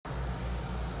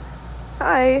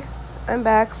Hi, I'm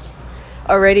back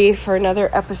already for another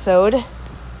episode.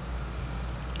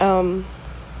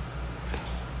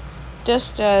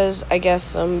 Just as, I guess,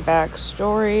 some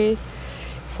backstory.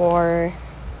 I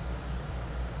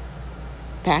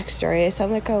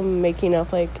sound like I'm making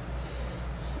up like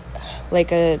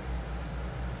a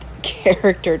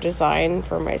character design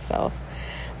for myself.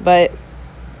 But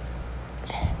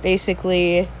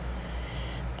basically,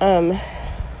 the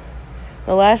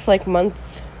last month,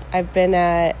 I've been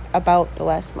at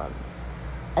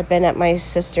my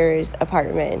sister's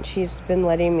apartment. She's been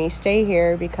letting me stay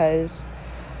here because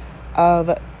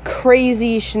of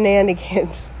crazy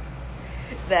shenanigans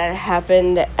that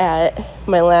happened at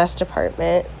my last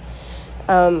apartment.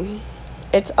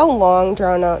 It's a long,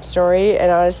 drawn-out story, and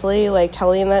honestly,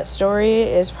 telling that story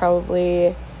is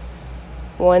probably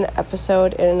one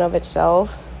episode in and of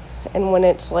itself, and when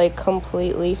it's,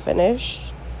 completely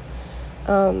finished,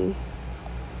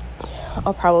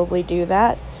 I'll probably do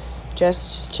that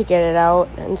just to get it out,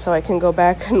 and so I can go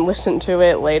back and listen to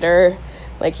it later,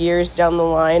 years down the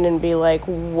line, and be like,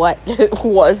 what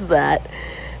was that?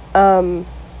 But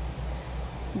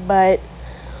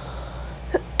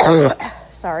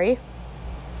sorry.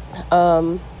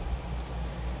 But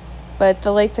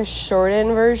the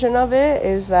shortened version of it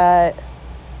is that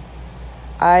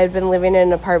I'd been living in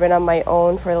an apartment on my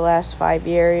own for the last 5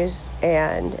 years,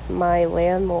 and my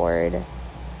landlord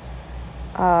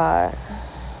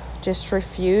just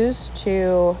refused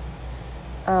to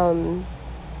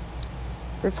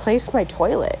replace my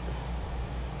toilet,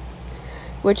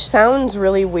 which sounds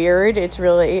really weird. It's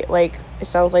really it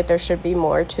sounds like there should be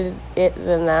more to it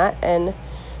than that, and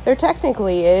there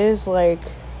technically is.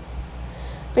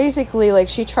 Basically,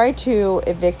 she tried to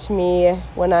evict me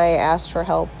when I asked for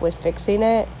help with fixing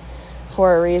it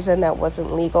for a reason that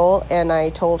wasn't legal, and I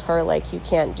told her, you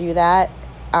can't do that.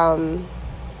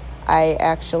 I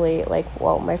actually,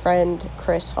 my friend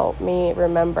Chris helped me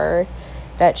remember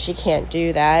that she can't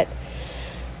do that.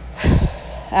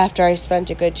 After I spent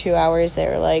a good 2 hours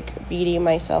there, beating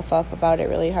myself up about it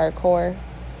really hardcore.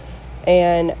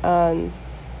 And,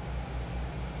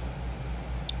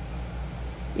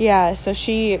 yeah, so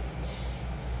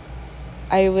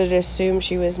I would assume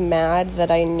she was mad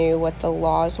that I knew what the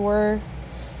laws were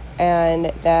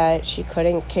and that she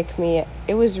couldn't kick me.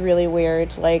 It was really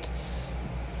weird.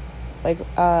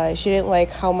 She didn't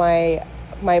like how my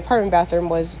apartment bathroom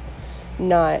was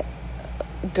not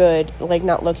good,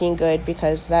 not looking good,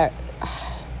 because that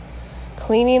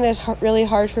cleaning is really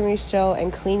hard for me still,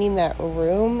 and cleaning that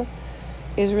room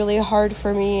is really hard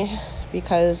for me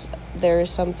because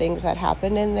there's some things that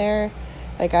happen in there.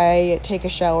 I take a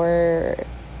shower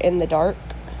in the dark,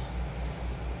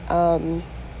 and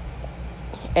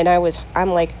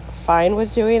I'm fine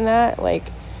with doing that.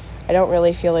 I don't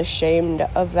really feel ashamed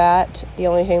of that. The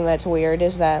only thing that's weird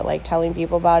is that telling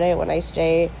people about it when I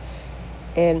stay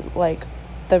in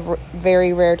the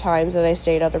very rare times that I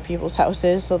stay at other people's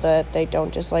houses, so that they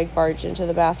don't just barge into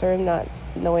the bathroom not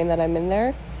knowing that I'm in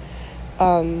there.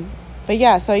 But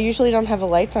yeah, so I usually don't have the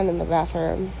lights on in the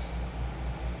bathroom,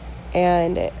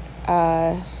 and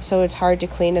so it's hard to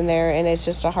clean in there, and it's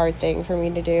just a hard thing for me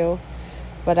to do.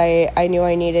 But I knew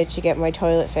I needed to get my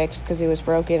toilet fixed because it was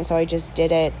broken, so I just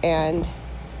did it, and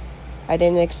I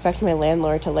didn't expect my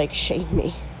landlord to shame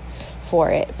me for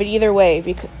it. But either way,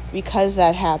 because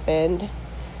that happened,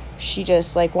 she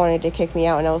just wanted to kick me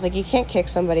out, and I was like, you can't kick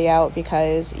somebody out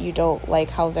because you don't like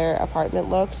how their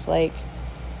apartment looks,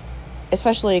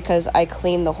 especially because I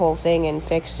cleaned the whole thing and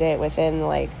fixed it within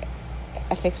I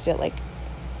fixed it it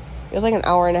was an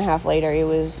hour and a half later, it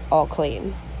was all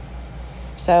clean.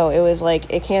 So it was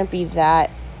it can't be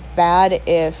that bad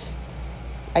if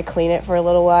I clean it for a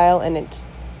little while and it's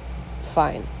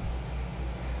fine.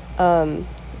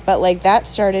 But that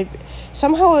started,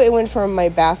 somehow it went from my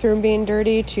bathroom being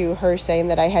dirty to her saying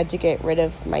that I had to get rid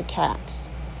of my cats.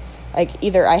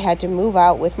 Either I had to move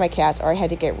out with my cats or I had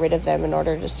to get rid of them in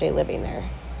order to stay living there.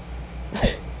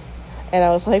 And I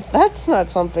was like, that's not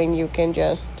something you can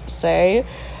just say.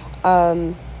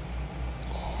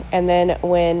 And then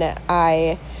when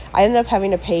I ended up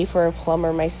having to pay for a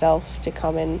plumber myself to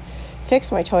come and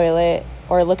fix my toilet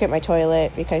or look at my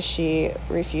toilet because she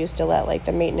refused to let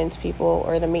the maintenance people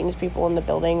in the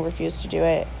building refused to do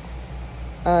it.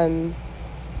 And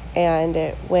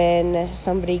when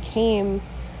somebody came,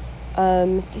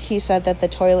 he said that the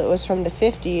toilet was from the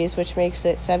 50s, which makes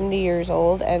it 70 years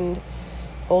old and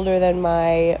older than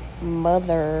my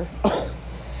mother.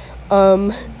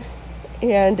 And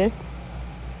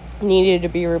needed to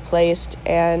be replaced,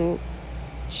 and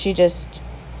she just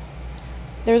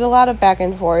there's a lot of back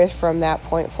and forth from that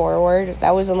point forward.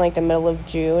 That was in like the middle of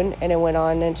June, and it went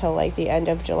on until like the end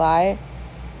of July,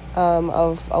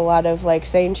 of a lot of like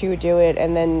saying she would do it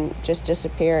and then just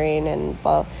disappearing, and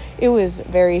it was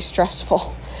very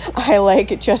stressful. I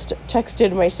like just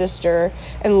texted my sister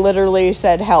and literally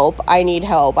said, help, I need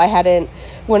help.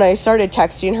 When I started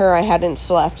texting her, I hadn't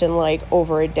slept in like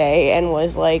over a day and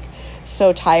was like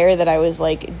so tired that I was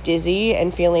like dizzy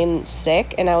and feeling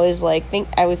sick. And I was like,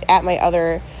 I was at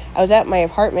my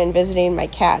apartment visiting my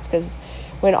cats, because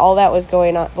when all that was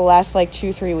going on, the last like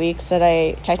 2-3 weeks that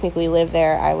I technically lived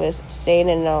there, I was staying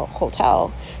in a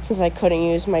hotel since I couldn't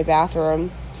use my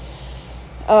bathroom.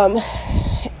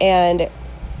 And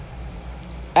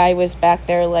I was back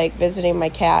there like visiting my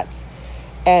cats,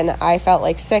 and I felt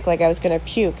like sick, like I was gonna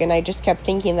puke, and I just kept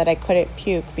thinking that I couldn't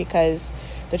puke because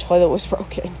the toilet was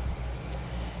broken.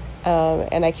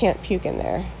 And I can't puke in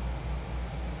there.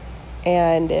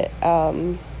 And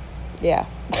yeah.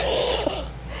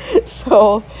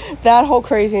 So that whole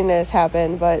craziness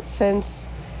happened, and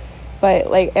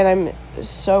I'm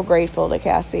so grateful to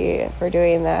Cassie for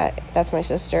doing that. That's my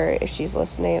sister. If she's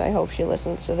listening, I hope she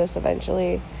listens to this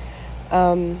eventually.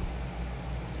 I'm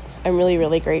really,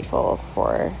 really grateful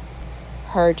for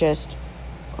her just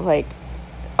like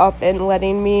up and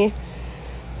letting me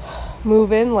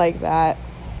move in like that,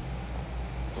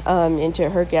 into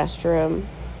her guest room.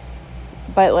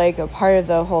 But like a part of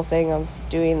the whole thing of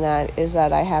doing that is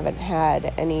that I haven't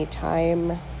had any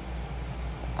time,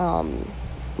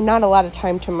 not a lot of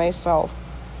time to myself,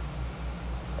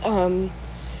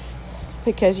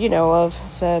 because,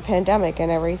 of the pandemic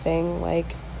and everything.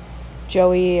 Like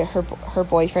Joey, her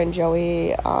boyfriend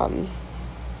Joey,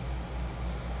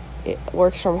 it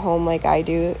works from home like I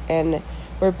do, and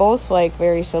we're both like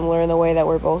very similar in the way that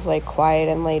we're both like quiet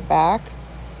and laid back.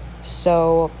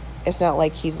 So it's not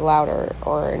like he's loud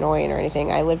or annoying or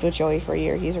anything. I lived with Joey for a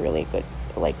year. He's a really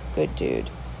good dude.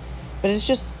 But it's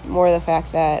just more the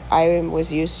fact that I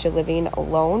was used to living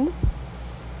alone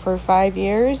for 5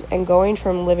 years, and going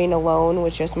from living alone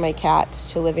with just my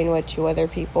cats to living with 2 other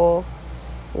people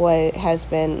has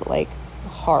been like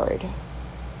hard.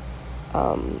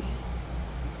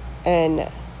 And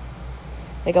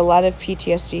like a lot of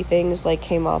PTSD things like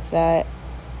came up that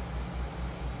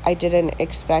I didn't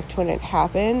expect when it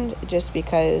happened, just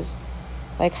because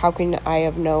like how can I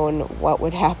have known what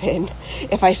would happen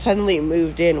if I suddenly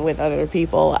moved in with other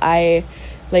people?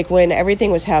 When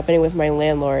everything was happening with my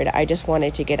landlord, I just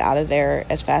wanted to get out of there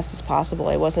as fast as possible.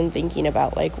 I wasn't thinking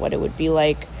about like what it would be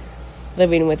like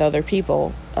living with other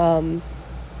people. But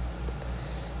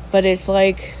it's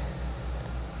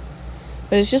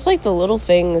just like the little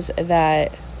things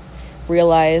that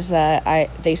realize that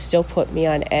they still put me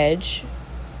on edge.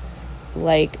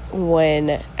 Like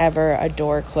whenever a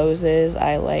door closes,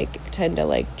 I like tend to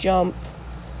like jump,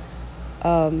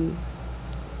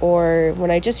 or when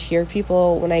I just hear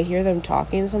people, when I hear them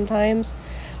talking, sometimes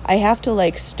I have to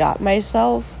like stop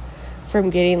myself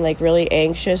from getting like really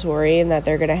anxious, worrying that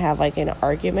they're gonna have like an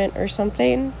argument or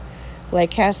something.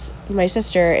 Like my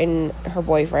sister and her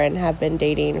boyfriend have been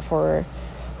dating for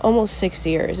almost 6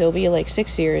 years. It'll be like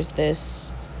 6 years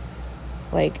this,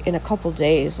 like in a couple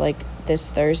days, like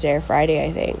this Thursday or Friday,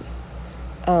 I think.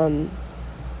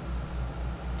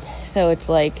 So it's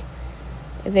like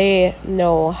they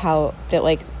know how that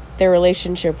like their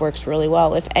relationship works really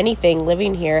well. If anything,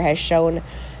 living here has shown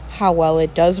how well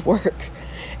it does work,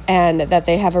 and that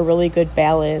they have a really good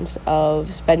balance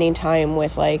of spending time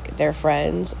with like their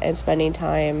friends and spending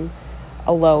time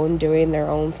alone doing their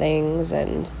own things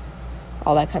and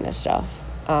all that kind of stuff.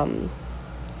 But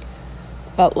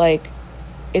like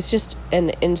it's just an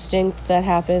instinct that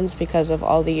happens because of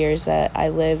all the years that I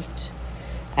lived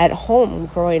at home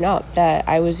growing up, that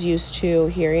I was used to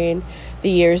hearing the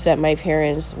years that my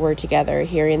parents were together,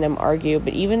 hearing them argue.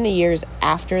 But even the years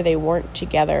after they weren't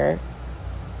together,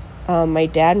 my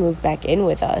dad moved back in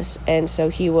with us, and so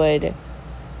he would,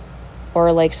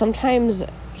 or like sometimes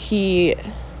he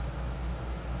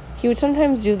would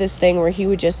sometimes do this thing where he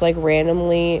would just like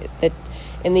randomly, that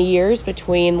in the years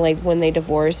between like when they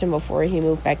divorced and before he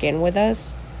moved back in with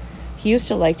us, he used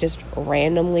to like just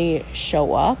randomly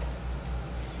show up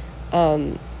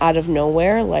out of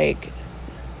nowhere, like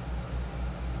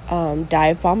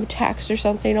dive bomb attacks or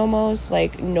something, almost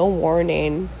like no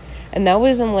warning. And that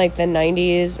was in like the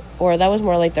 90s, or that was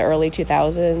more like the early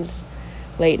 2000s,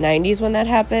 late 90s when that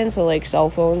happened. So like cell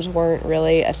phones weren't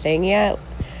really a thing yet.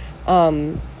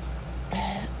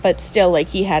 But still, like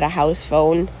he had a house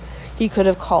phone. He could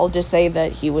have called to say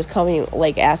that he was coming,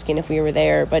 like asking if we were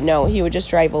there. But no, he would just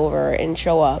drive over and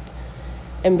show up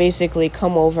and basically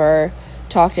come over,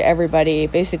 talk to everybody,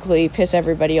 basically piss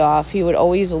everybody off. He would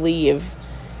always leave,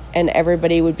 and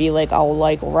everybody would be like all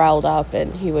like riled up,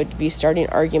 and he would be starting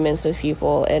arguments with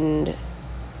people, and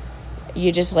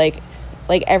you just like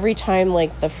every time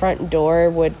like the front door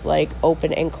would like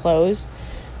open and close,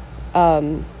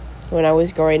 when I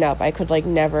was growing up, I could like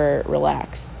never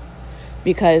relax,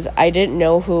 because I didn't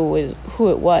know who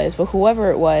it was, but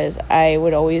whoever it was, I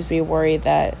would always be worried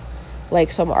that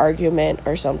like some argument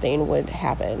or something would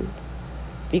happen,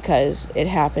 because it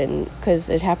happened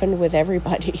with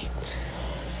everybody.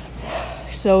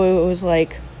 So it was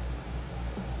like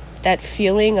that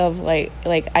feeling of like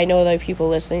I know that people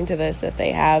listening to this, if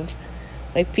they have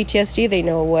like PTSD, they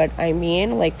know what I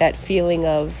mean. Like that feeling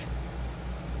of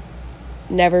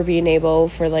never being able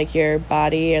for like your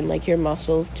body and like your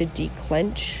muscles to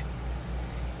declench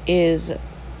is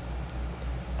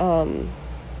like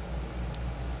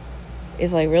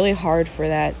really hard for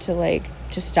that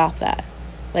to stop that.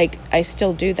 Like I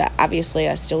still do that. Obviously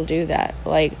I still do that.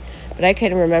 Like, but I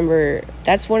can remember,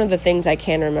 that's one of the things I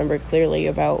can remember clearly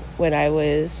about when I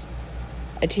was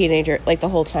a teenager, like the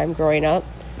whole time growing up.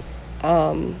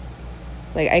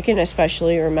 Like I can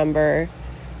especially remember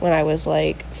when I was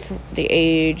like the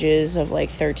ages of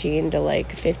like 13 to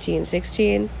like 15,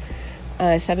 16,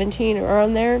 17,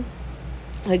 around there.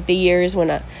 Like the years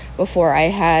when before I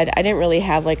didn't really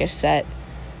have like a set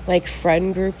like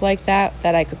friend group like that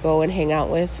I could go and hang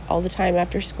out with all the time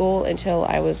after school, until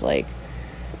I was like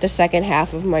the second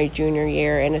half of my junior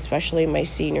year, and especially my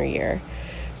senior year.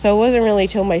 So it wasn't really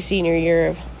till my senior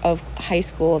year of high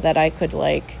school that I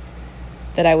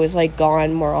was like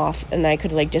gone more often, and I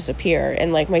could like disappear.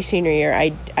 And like my senior year,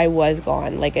 I was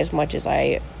gone like as much as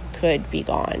I could be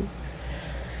gone.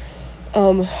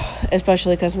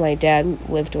 Especially because my dad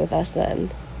lived with us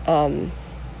then.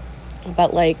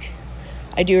 But like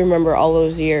I do remember all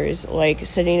those years like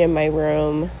sitting in my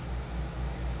room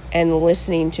and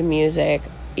listening to music,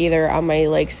 either on my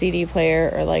like CD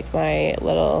player or like my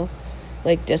little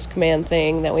like Discman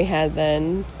thing that we had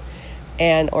then,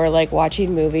 and or like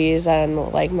watching movies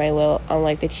on like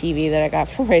the TV that I got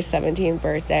for my 17th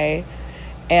birthday.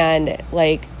 And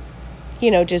like,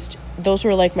 you know, just those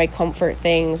were like my comfort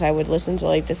things. I would listen to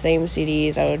like the same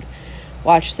CDs. I would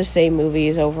watch the same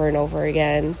movies over and over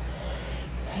again.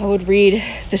 I would read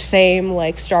the same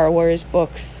like Star Wars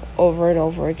books over and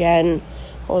over again.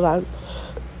 Hold on.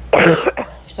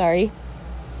 Sorry.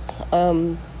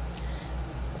 But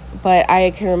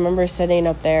I can remember sitting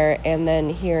up there and then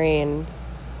hearing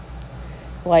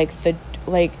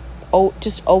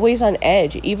just always on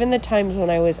edge. Even the times when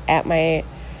I was at my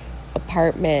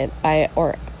apartment,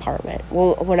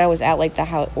 when I was at like the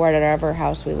house, whatever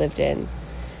house we lived in,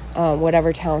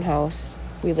 whatever townhouse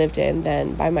we lived in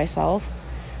then by myself.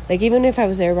 Like even if I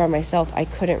was there by myself, I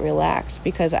couldn't relax,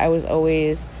 because I was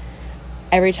always,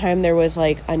 every time there was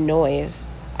like a noise,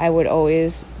 I would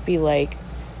always be like,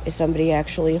 is somebody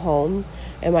actually home?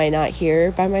 Am I not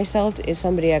here by myself? Is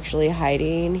somebody actually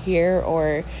hiding here?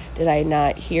 Or did I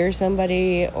not hear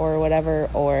somebody or whatever?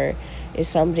 Or is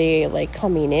somebody like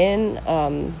coming in?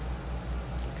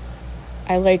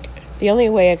 The only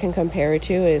way I can compare it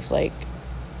to is like,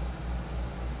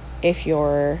 if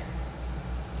you're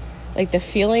like the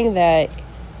feeling that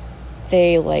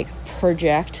they like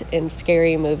project in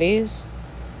scary movies,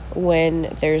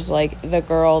 when there's like the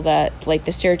girl that like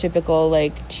the stereotypical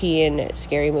like teen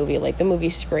scary movie, like the movie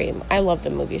Scream. I love the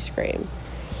movie Scream.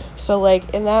 So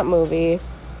like in that movie,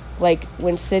 like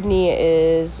when Sydney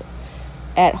is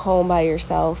at home by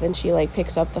herself and she like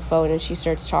picks up the phone and she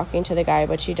starts talking to the guy,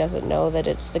 but she doesn't know that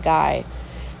it's the guy.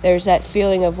 There's that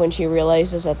feeling of when she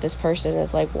realizes that this person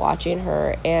is like watching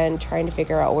her and trying to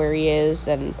figure out where he is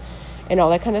and all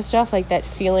that kind of stuff. Like that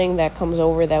feeling that comes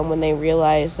over them when they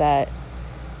realize that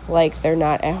like they're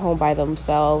not at home by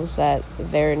themselves, that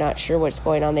they're not sure what's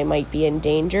going on, they might be in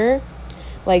danger.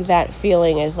 Like that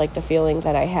feeling is like the feeling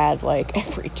that I had like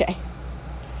every day.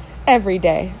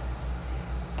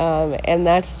 And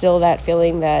that's still that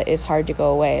feeling that is hard to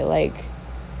go away. Like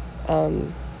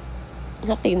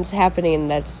nothing's happening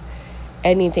that's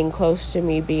anything close to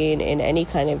me being in any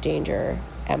kind of danger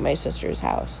at my sister's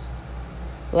house.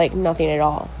 Like nothing at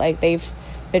all. Like they've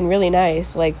been really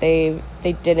nice. Like they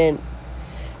didn't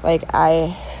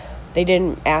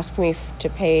ask me to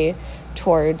pay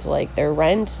towards like their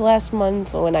rent last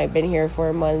month when I've been here for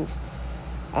a month.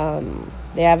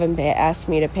 They haven't asked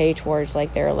me to pay towards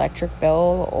like their electric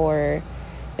bill, or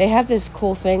they have this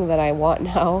cool thing that I want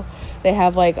now. They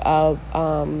have like a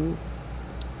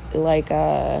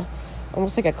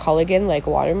almost like a Culligan like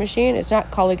water machine. It's not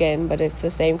Culligan, but it's the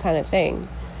same kind of thing.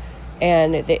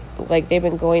 and they've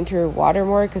been going through water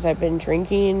more because I've been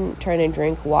trying to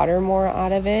drink water more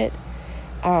out of it.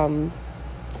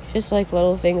 Just like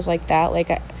little things like that.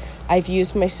 Like I've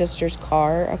used my sister's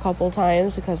car a couple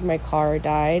times because my car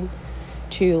died,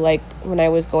 to like when I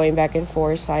was going back and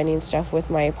forth signing stuff with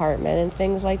my apartment and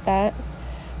things like that.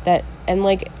 And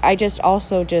like I just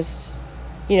also just,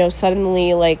 you know,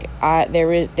 suddenly like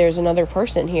there's another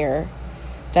person here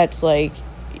that's like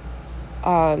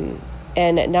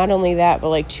and not only that, but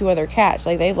like 2 other cats.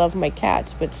 Like they love my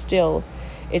cats, but still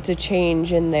it's a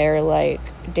change in their like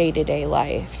day-to-day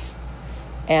life,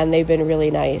 and they've been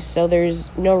really nice. So there's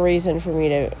no reason for me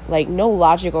to like, no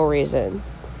logical reason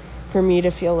for me to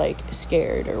feel like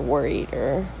scared or worried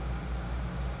or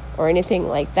anything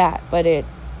like that. But it,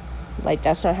 like,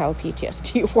 that's not how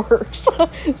PTSD works.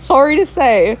 Sorry to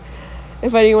say,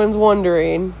 if anyone's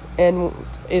wondering and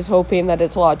is hoping that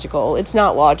it's logical. It's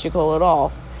not logical at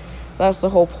all. That's the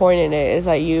whole point in it, is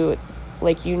that you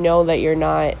know that you're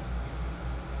not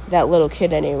that little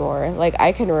kid anymore. Like,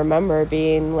 I can remember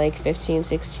being like 15,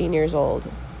 16 years old.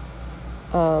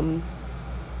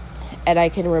 And I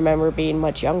can remember being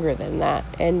much younger than that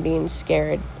and being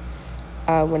scared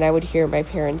when I would hear my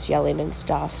parents yelling and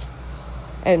stuff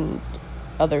and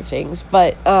other things.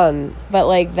 But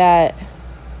like that,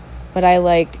 but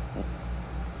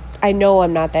I know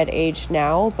I'm not that age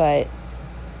now, but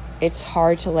it's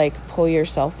hard to like pull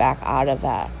yourself back out of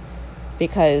that,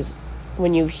 because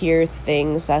when you hear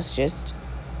things, that's just,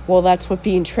 well, that's what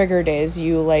being triggered is.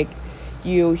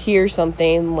 You hear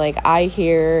something, like I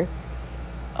hear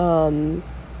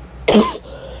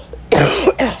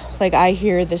like I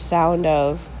hear the sound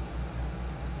of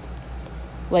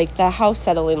like the house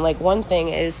settling. Like one thing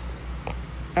is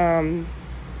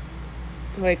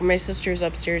like my sister's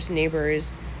upstairs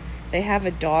neighbors, they have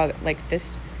a dog like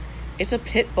this. It's a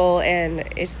pit bull, and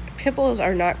pit bulls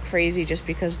are not crazy just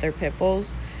because they're pit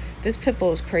bulls. This pit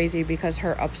bull is crazy because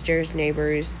her upstairs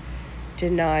neighbors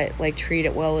did not like treat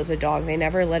it well as a dog. They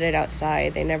never let it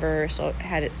outside. They never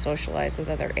had it socialize with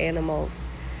other animals.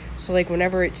 So like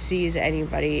whenever it sees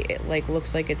anybody, it like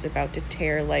looks like it's about to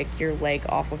tear like your leg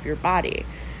off of your body.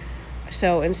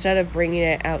 So instead of bringing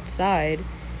it outside,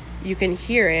 you can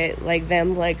hear it, like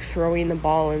them like throwing the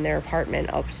ball in their apartment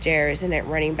upstairs and it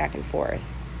running back and forth.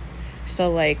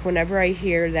 So like whenever I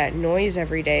hear that noise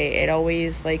every day, it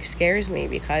always like scares me,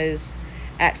 because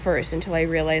at first, until I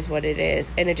realize what it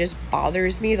is, and it just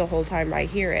bothers me the whole time I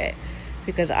hear it,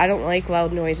 because I don't like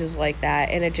loud noises like that,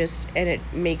 and it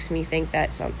makes me think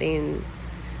that something,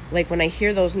 like when I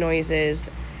hear those noises,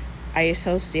 I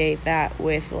associate that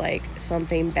with like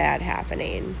something bad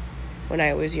happening when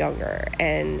I was younger,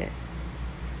 and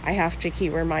I have to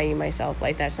keep reminding myself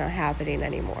like that's not happening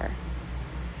anymore.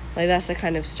 Like that's the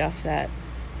kind of stuff that,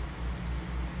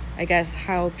 I guess,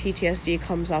 how PTSD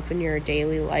comes up in your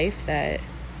daily life that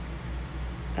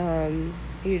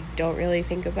you don't really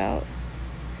think about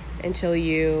until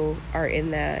you are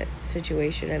in that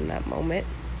situation in that moment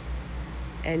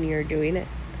and you're doing it.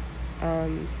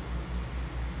 The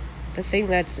thing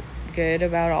that's good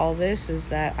about all this is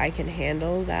that I can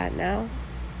handle that now.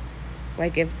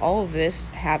 Like if all of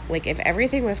this like if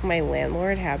everything with my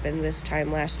landlord happened this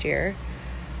time last year,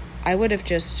 I would have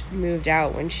just moved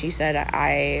out when she said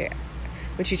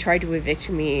when she tried to evict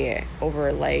me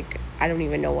over, like, I don't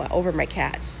even know what, over my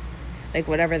cats. Like,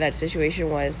 whatever that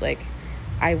situation was, like,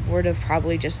 I would have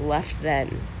probably just left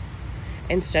then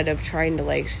instead of trying to,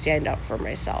 like, stand up for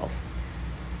myself.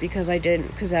 Because I didn't,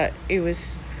 because it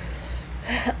was,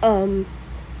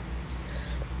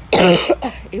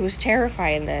 it was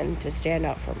terrifying then to stand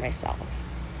up for myself.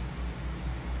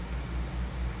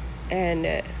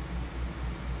 And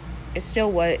it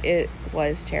still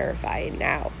was terrifying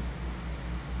now.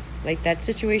 Like, that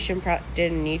situation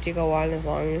didn't need to go on as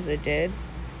long as it did.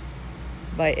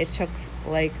 But it took,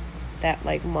 like, that,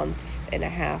 like, month and a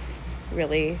half,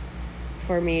 really,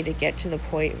 for me to get to the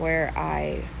point where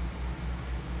I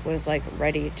was, like,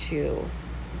 ready to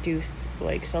do,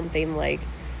 like, something like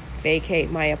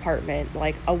vacate my apartment,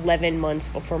 like, 11 months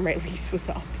before my lease was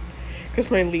up. Because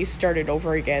my lease started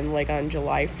over again, like, on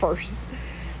July 1st.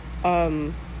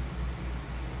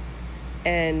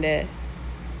 And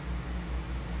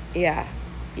yeah,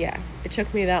 it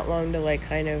took me that long to like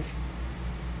kind of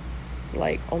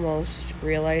like almost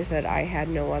realize that I had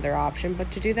no other option but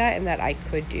to do that, and that I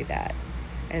could do that,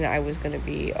 and I was gonna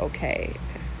be okay.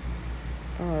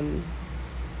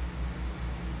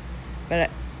 But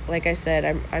like I said,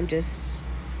 I'm just,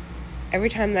 every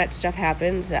time that stuff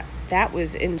happens, that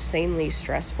was insanely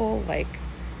stressful. Like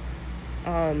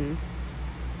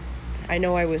I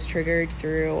know I was triggered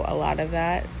through a lot of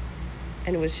that,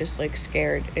 and was just like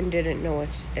scared and didn't know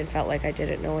what, and felt like I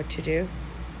didn't know what to do.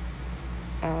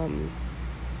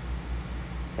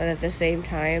 But at the same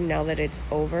time, now that it's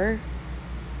over,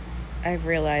 I've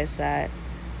realized that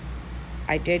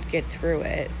I did get through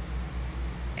it,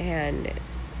 and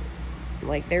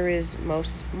like there is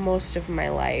most of my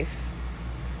life,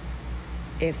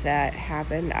 if that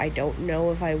happened, I don't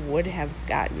know if I would have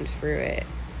gotten through it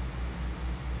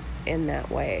in that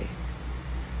way.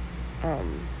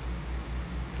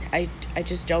 I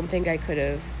just don't think I could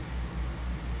have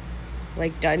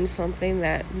like done something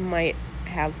that might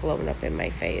have blown up in my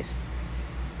face,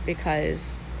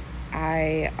 because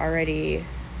I already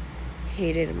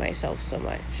hated myself so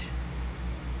much.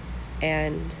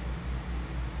 And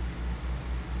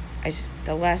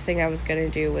the last thing I was going to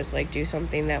do was like do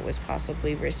something that was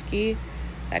possibly risky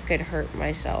that could hurt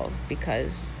myself,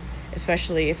 because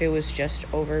especially if it was just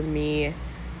over me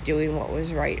doing what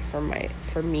was right for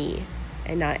me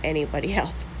and not anybody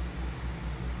else.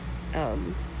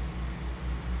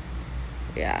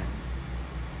 Yeah.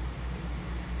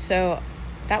 So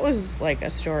that was like a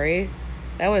story.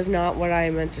 That was not what I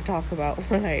meant to talk about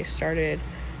when I started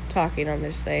talking on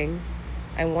this thing.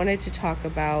 I wanted to talk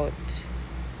about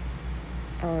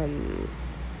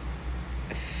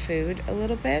food a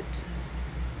little bit,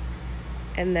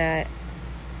 and that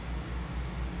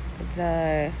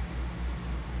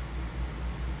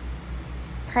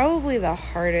probably the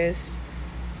hardest,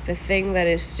 the thing that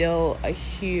is still a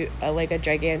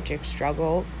gigantic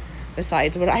struggle,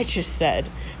 besides what I just said,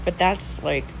 but that's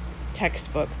like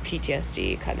textbook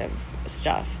PTSD kind of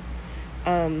stuff.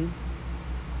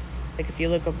 Like if you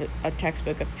look up a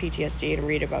textbook of PTSD and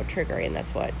read about triggering,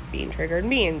 that's what being triggered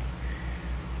means.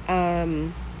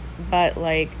 But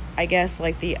like, I guess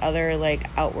like the other like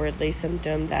outwardly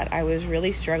symptom that I was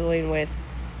really struggling with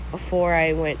before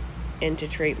I went into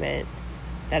treatment,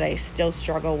 that I still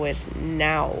struggle with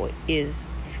now, is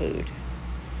food.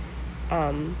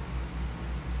 And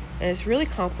it's really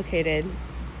complicated.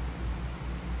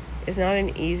 It's not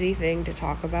an easy thing to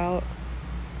talk about.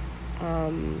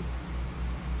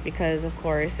 Because of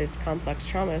course it's complex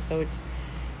trauma, so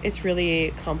it's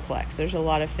really complex. There's a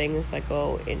lot of things that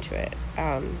go into it.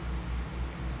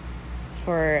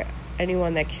 For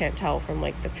anyone that can't tell from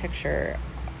like the picture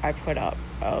I put up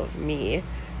of me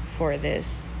for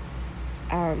this,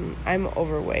 I'm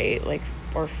overweight, like,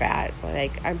 or fat.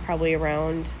 Like, I'm probably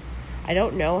around, I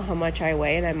don't know how much I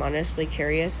weigh, and I'm honestly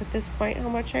curious at this point how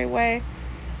much I weigh,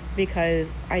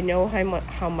 because I know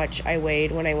how much I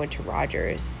weighed when I went to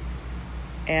Rogers,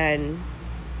 and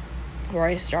where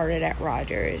I started at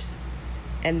Rogers,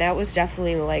 and that was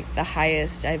definitely like the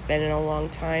highest I've been in a long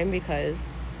time,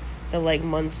 because the like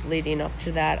months leading up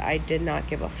to that, I did not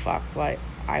give a fuck what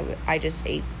I just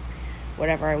ate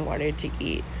whatever I wanted to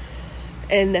eat,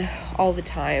 and all the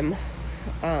time,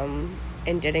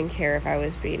 and didn't care if I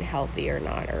was being healthy or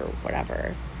not or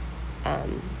whatever.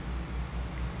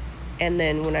 And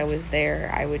then when I was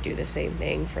there, I would do the same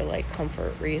thing for like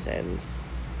comfort reasons.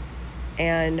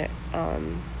 And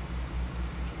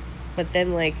but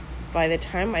then like by the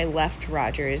time I left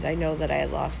Rogers, I know that I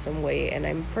had lost some weight, and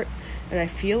and I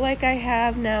feel like I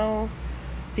have now,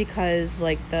 because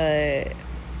like the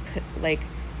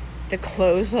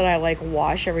clothes that I like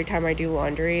wash every time I do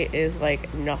laundry is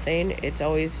like nothing. It's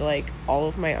always like all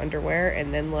of my underwear,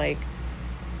 and then like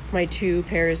my 2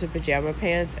 pairs of pajama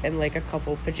pants and like a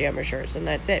couple pajama shirts, and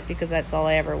that's it, because that's all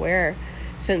I ever wear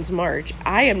since March.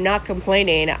 I am not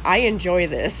complaining. I enjoy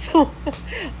this.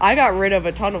 I got rid of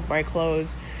a ton of my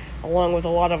clothes along with a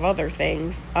lot of other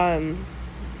things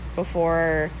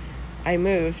before I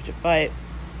moved, but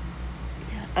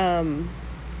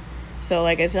so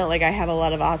like it's not like I have a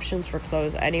lot of options for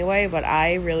clothes anyway, but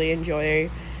I really enjoy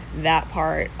that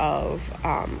part of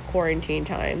quarantine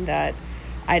time, that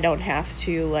I don't have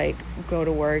to like go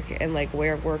to work and like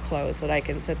wear work clothes, that I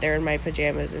can sit there in my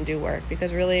pajamas and do work,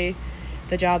 because really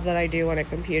the job that I do on a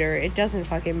computer, it doesn't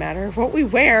fucking matter what we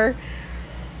wear.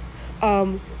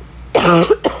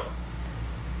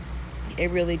 It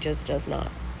really just does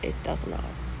not. It does not.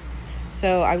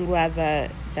 So I'm glad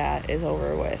that is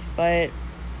over with. But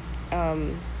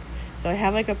so I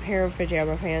have like a pair of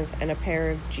pajama pants and a pair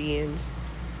of jeans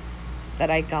that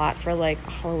I got for like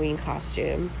a Halloween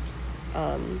costume.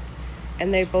 And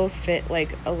they both fit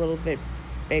like a little bit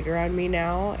bigger on me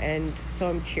now, and so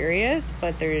I'm curious,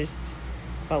 but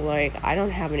like I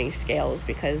don't have any scales,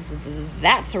 because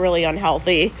that's really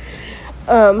unhealthy,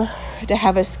 to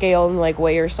have a scale and like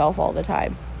weigh yourself all the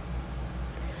time.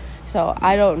 So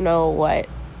I don't know what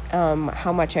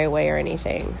how much I weigh or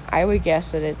anything. I would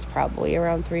guess that it's probably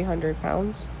around 300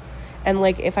 pounds. And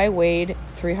like if I weighed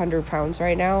 300 pounds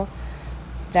right now,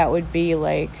 that would be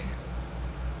like,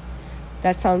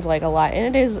 that sounds like a lot,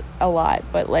 and it is a lot,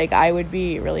 but like I would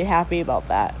be really happy about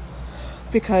that,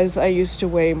 because I used to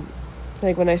weigh,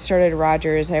 like when I started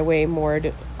Rogers, I weigh more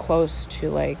close to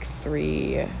like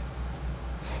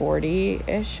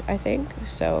 340-ish, I think.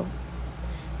 So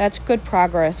that's good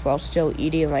progress while still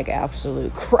eating like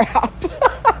absolute crap.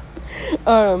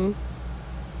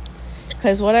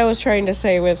 Because what I was trying to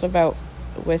say with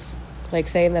like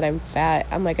saying that I'm fat,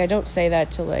 I'm like, I don't say that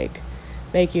to like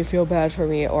make you feel bad for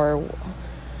me or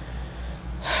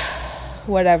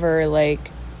whatever, like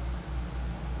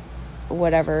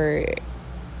whatever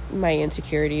my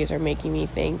insecurities are making me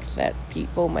think that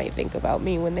people might think about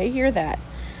me when they hear that.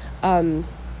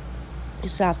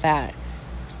 It's not that.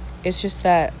 It's just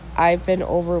that I've been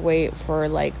overweight for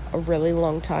like a really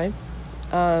long time,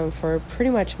 for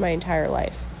pretty much my entire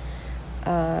life.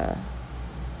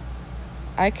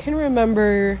 I can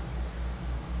remember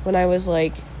when I was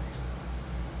like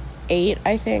 8,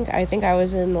 I think I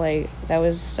was in like, that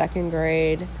was 2nd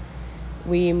grade.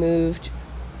 We moved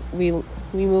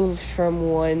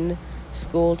from one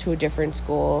school to a different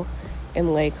school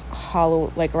in like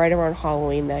right around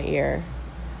Halloween that year.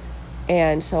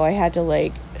 And so I had to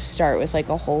like start with like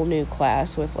a whole new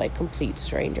class with like complete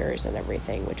strangers and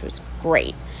everything, which was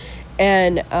great.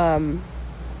 And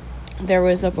there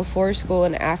was a before school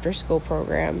and after school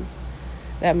program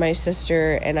that my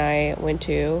sister and I went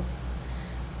to,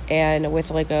 and with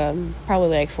like probably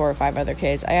like 4 or 5 other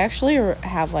kids. I actually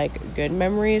have like good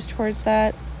memories towards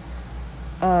that.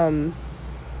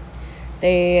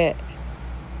 They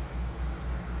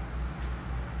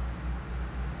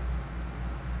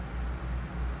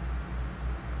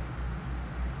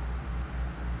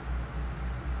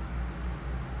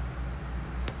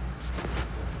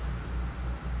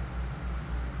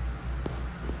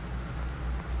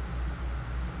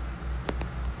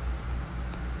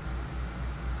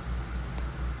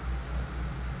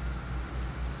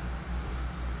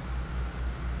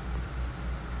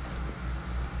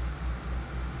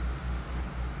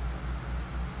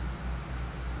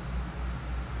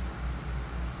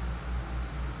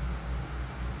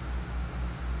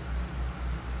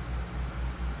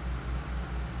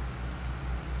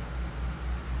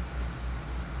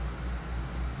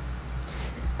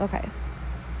okay.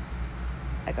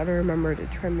 I gotta remember to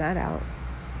trim that out.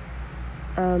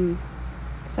 So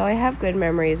I have good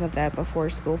memories of that before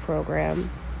school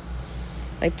program.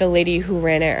 Like the lady who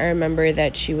ran it, I remember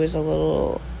that she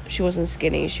wasn't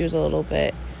skinny. She was a little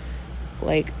bit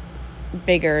like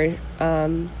bigger.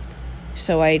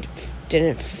 So I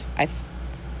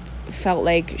felt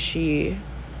like she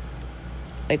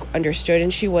like understood,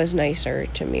 and she was nicer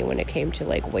to me when it came to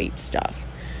like weight stuff.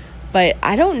 But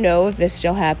I don't know if this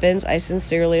still happens. I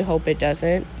sincerely hope it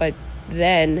doesn't. But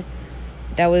then,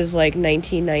 that was like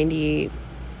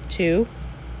 1992.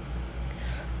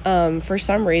 For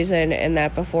some reason, in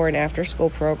that before and after school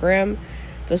program,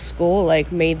 the school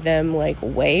like made them like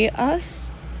weigh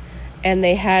us. And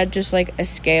they had just like a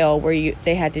scale where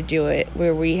we had to do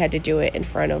it in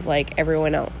front of like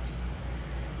everyone else.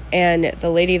 And the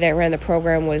lady that ran the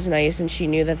program was nice, and she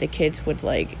knew that the kids would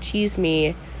like tease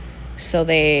me. So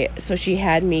she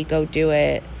had me go do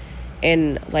it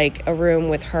in like a room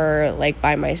with her, like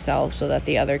by myself, so that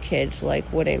the other kids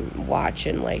like wouldn't watch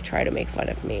and like try to make fun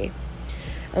of me.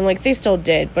 And like they still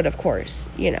did, but of course,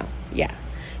 yeah.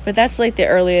 But that's like the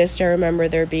earliest I remember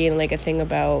there being like a thing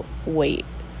about weight,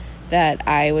 that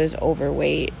I was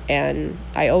overweight. And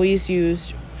I always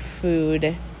used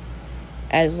food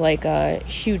as like a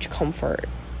huge comfort,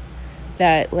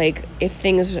 that like if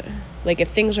things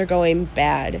are going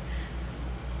bad,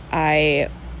 I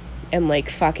am like,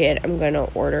 fuck it, I'm gonna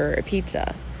order a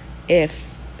pizza.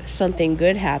 If something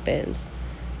good happens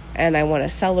and I want to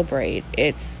celebrate,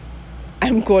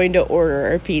 I'm going to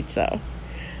order a pizza.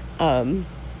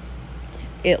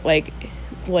 It like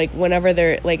whenever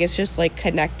they're like, it's just like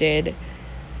connected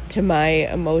to my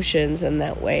emotions in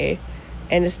that way,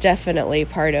 and it's definitely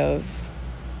part of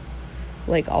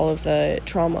like all of the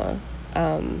trauma.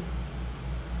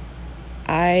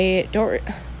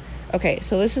 Okay,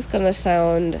 so this is gonna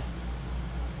sound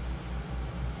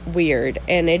weird,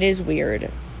 and it is weird,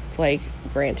 like,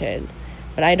 granted,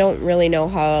 but I don't really know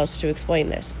how else to explain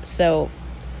this. So,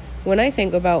 when I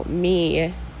think about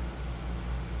me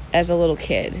as a little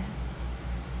kid,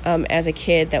 as a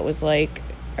kid that was, like,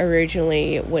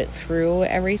 originally went through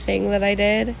everything that I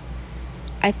did,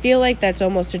 I feel like that's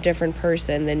almost a different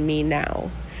person than me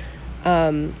now.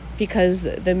 Because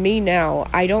the me now,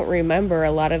 I don't remember a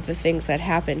lot of the things that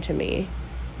happened to me,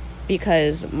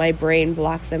 because my brain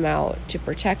blocked them out to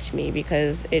protect me,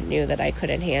 because it knew that I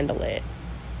couldn't handle it.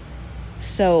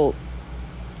 So,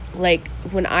 like,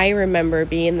 when I remember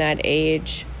being that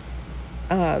age,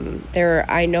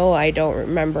 I know I don't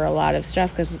remember a lot of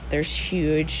stuff because there's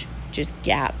huge just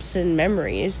gaps in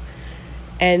memories.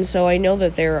 And so I know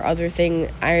that there are other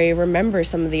things, I remember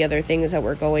some of the other things that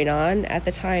were going on at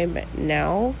the time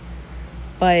now,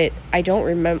 but I don't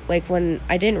remember, like, when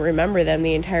I didn't remember them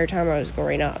the entire time I was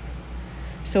growing up.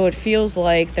 So it feels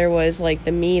like there was, like,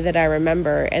 the me that I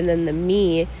remember, and then the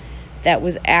me that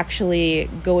was actually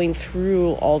going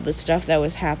through all the stuff that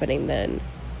was happening then.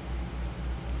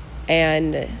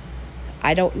 And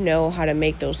I don't know how to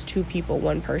make those two people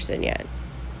one person yet.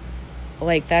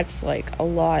 Like, that's, like, a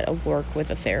lot of work with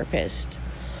a therapist.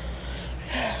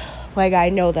 Like, I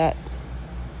know that,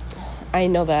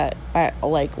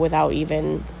 like, without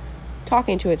even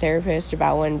talking to a therapist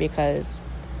about one, because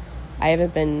I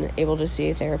haven't been able to see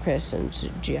a therapist since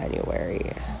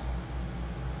January.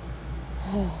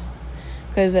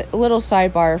 Because a little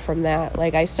sidebar from that,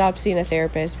 like, I stopped seeing a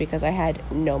therapist because I had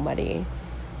no money.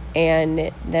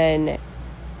 And then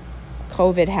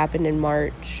COVID happened in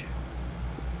March.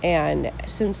 And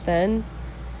since then,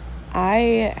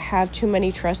 I have too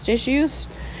many trust issues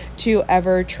to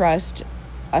ever trust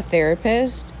a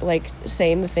therapist, like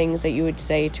saying the things that you would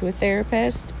say to a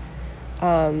therapist,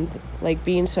 like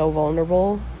being so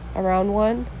vulnerable around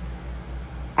one.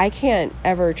 I can't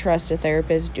ever trust a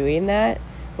therapist doing that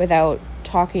without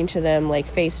talking to them, like,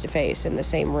 face to face in the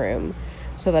same room,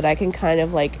 so that I can kind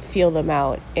of, like, feel them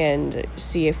out and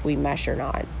see if we mesh or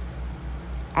not.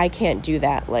 I can't do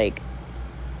that, like,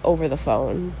 over the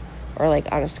phone or,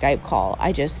 like, on a Skype call.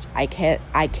 I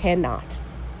cannot.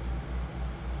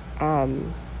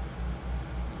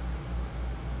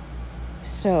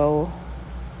 So,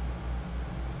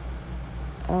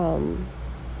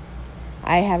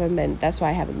 that's why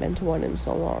I haven't been to one in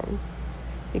so long,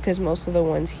 because most of the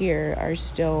ones here are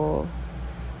still,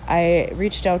 I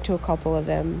reached out to a couple of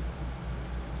them,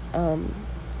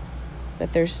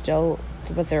 but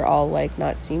they're all, like,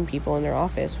 not seeing people in their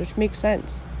office, which makes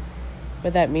sense,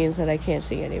 but that means that I can't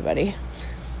see anybody.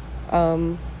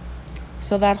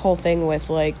 So that whole thing with,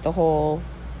 like, the whole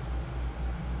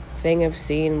thing of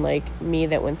seeing, like, me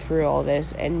that went through all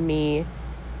this and me,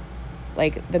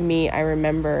 like, the me I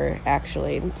remember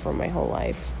actually from my whole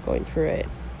life going through it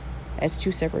as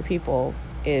two separate people,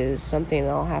 is something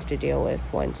I'll have to deal with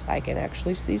once I can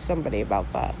actually see somebody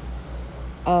about that.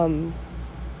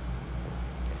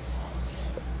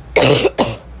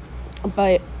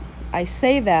 But I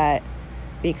say that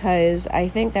because I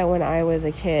think that when I was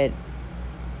a kid,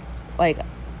 like,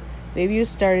 the abuse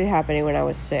started happening when I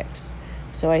was 6.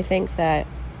 So I think that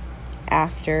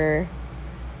after,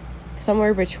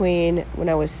 somewhere between when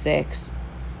I was 6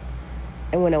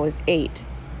 and when I was 8,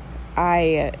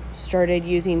 I started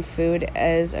using food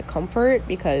as a comfort,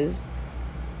 because,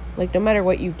 like, no matter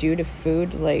what you do to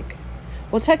food, like,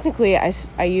 well, technically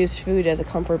I used food as a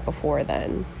comfort before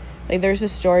then. Like, there's a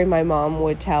story my mom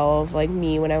would tell of, like,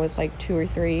 me when I was, like, 2 or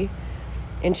 3,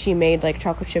 and she made, like,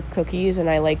 chocolate chip cookies, and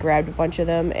I, like, grabbed a bunch of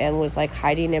them and was, like,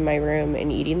 hiding in my room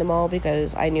and eating them all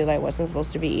because I knew that I wasn't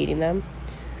supposed to be eating them.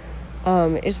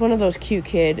 It's one of those cute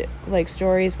kid, like,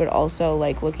 stories, but also,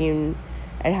 like, looking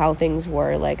at how things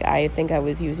were, like, I think I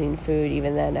was using food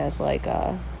even then as, like,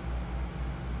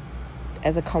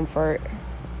 as a comfort.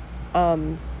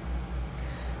 But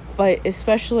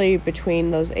especially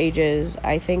between those ages,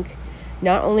 I think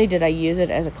not only did I use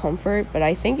it as a comfort, but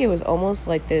I think it was almost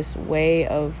like this way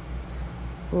of,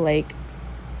 like,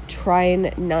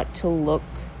 trying not to look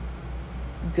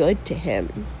good to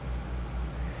him.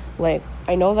 Like,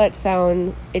 I know it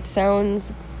sounds,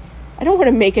 I don't want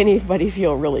to make anybody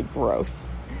feel really gross,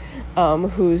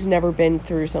 who's never been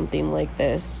through something like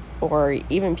this, or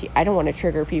even, I don't want to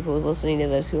trigger people who's listening to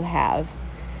this who have,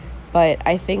 but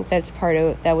I think that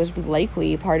was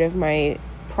likely part of my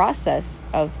process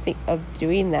of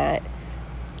doing that,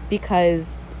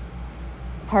 because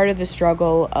part of the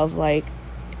struggle of, like,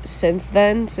 since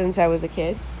I was a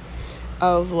kid,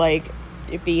 of, like,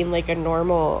 it being, like, a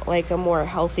normal, like, a more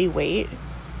healthy weight,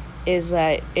 is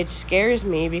that it scares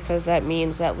me, because that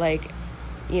means that, like,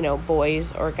 you know,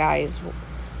 boys or guys,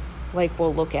 like,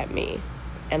 will look at me,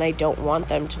 and I don't want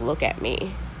them to look at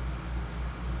me.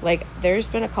 Like, there's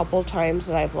been a couple times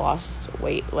that I've lost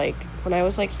weight. Like, when I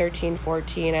was, like, 13,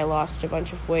 14, I lost a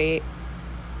bunch of weight.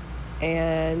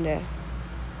 And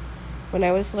when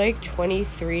I was, like,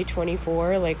 23,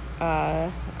 24, like,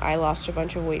 I lost a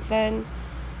bunch of weight then.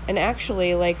 And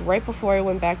actually, like, right before I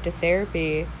went back to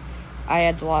therapy, I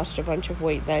had lost a bunch of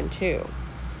weight then, too.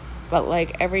 But,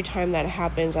 like, every time that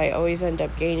happens, I always end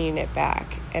up gaining it back.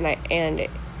 And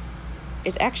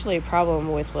it's actually a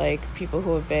problem with like people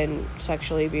who have been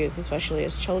sexually abused, especially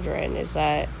as children, is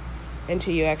that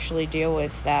until you actually deal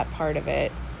with that part of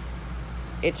it,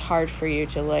 it's hard for you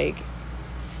to like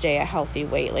stay a healthy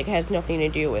weight. Like, it has nothing to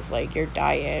do with like your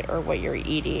diet or what you're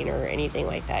eating or anything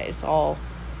like that. It's all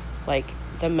like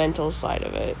the mental side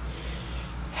of it.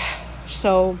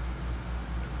 So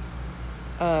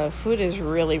food is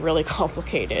really, really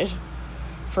complicated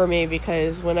for me,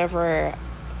 because whenever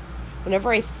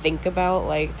I think about,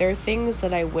 like, there are things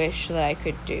that I wish that I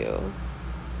could do.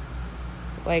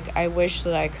 Like, I wish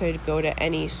that I could go to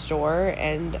any store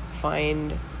and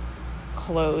find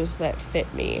clothes that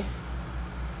fit me.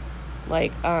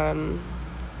 Like, I've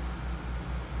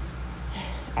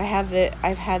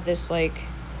had this, like,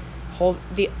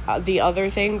 the other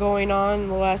thing going on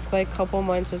the last, like, couple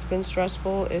months that's been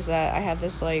stressful is that I have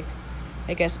this, like,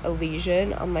 I guess, a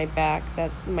lesion on my back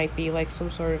that might be, like, some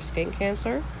sort of skin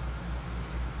cancer.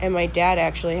 And my dad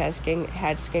actually had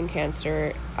skin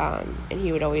cancer, and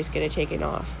he would always get it taken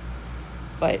off.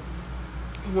 But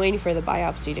I'm waiting for the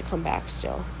biopsy to come back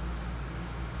still.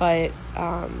 But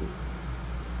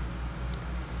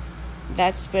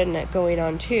that's been going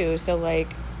on too. So, like,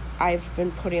 I've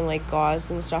been putting, like, gauze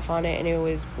and stuff on it, and it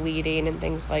was bleeding and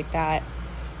things like that.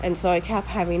 And so I kept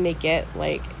having to get,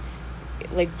 like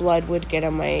blood would get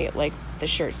on my, like, the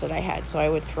shirts that I had. So I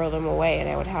would throw them away, and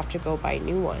I would have to go buy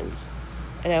new ones.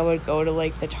 And I would go to,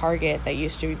 like, the Target that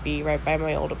used to be right by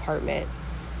my old apartment.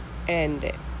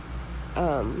 And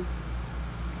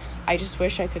I just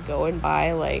wish I could go and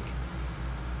buy, like,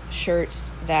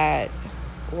 shirts that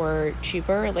were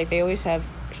cheaper. Like, they always have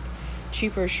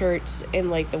cheaper shirts in,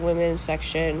 like, the women's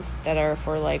section that are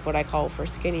for, like, what I call for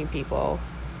skinny people.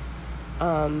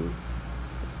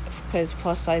 Because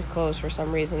plus-size clothes, for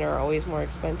some reason, are always more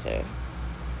expensive.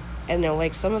 And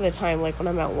like, some of the time, like, when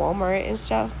I'm at Walmart and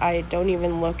stuff, I don't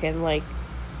even look in, like,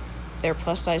 their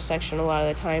plus size section a lot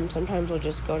of the time. Sometimes we'll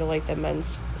just go to, like, the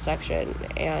men's section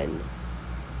and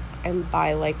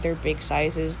buy, like, their big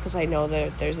sizes, because I know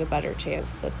that there's a better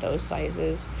chance that those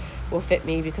sizes will fit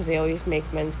me, because they always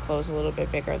make men's clothes a little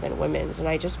bit bigger than women's. And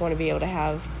I just want to be able to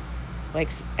have,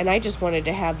 like, and I just wanted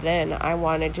to have then, I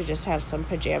wanted to just have some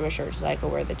pajama shirts that I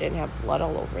could wear that didn't have blood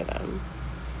all over them.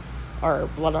 Or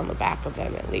blood on the back of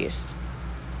them, at least.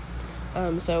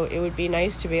 So it would be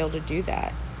nice to be able to do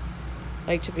that.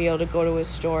 Like, to be able to go to a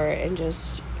store and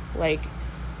just, like,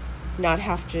 not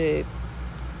have to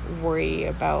worry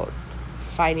about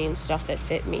finding stuff that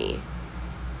fit me.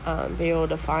 Be able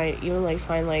to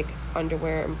find, like,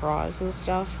 underwear and bras and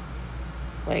stuff.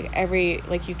 Like, you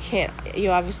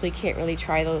obviously can't really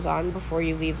try those on before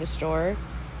you leave the store.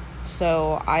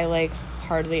 So I, like,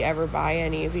 hardly ever buy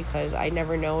any, because I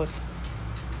never know if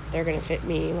they're gonna fit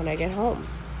me when I get home.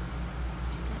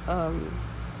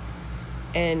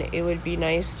 And it would be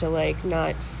nice to, like,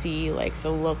 not see, like,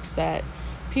 the looks that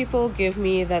people give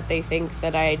me that they think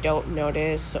that I don't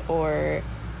notice, or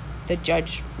the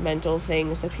judgmental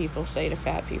things that people say to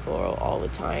fat people all the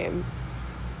time.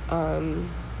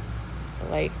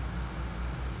 Like,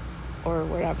 or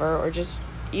whatever, or just,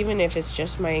 even if it's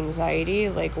just my anxiety,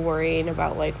 like, worrying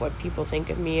about, like, what people think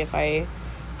of me if I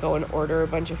go and order a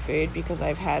bunch of food because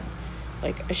I've had,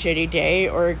 like, a shitty day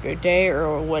or a good day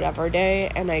or whatever day,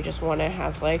 and I just want to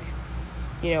have, like,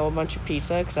 you know, a bunch of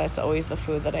pizza, because that's always the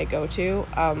food that I go to.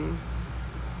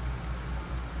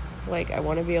 Like, I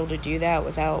want to be able to do that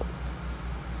without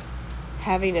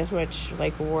having as much,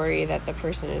 like, worry that the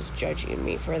person is judging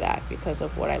me for that because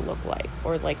of what I look like,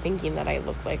 or, like, thinking that I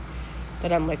look like,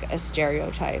 that I'm, like, a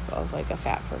stereotype of, like, a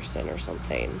fat person or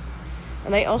something.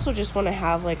 And I also just want to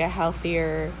have, like, a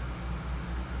healthier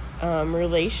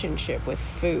relationship with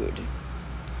food.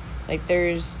 Like,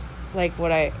 there's, like,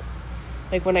 when I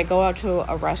go out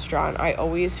to a restaurant, I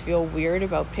always feel weird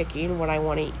about picking what I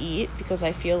want to eat, because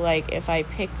I feel like if I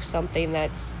pick something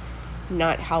that's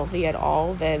not healthy at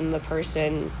all, then the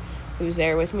person who's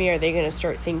there with me, are they going to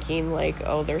start thinking, like,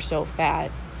 oh, they're so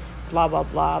fat, blah, blah,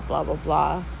 blah, blah, blah,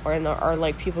 blah, or are,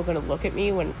 like, people going to look at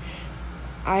me when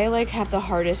I, like, have the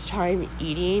hardest time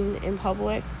eating in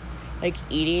public, like,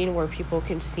 eating where people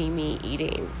can see me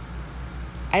eating.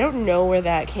 I don't know where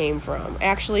that came from.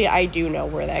 Actually, I do know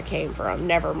where that came from.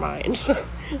 Never mind.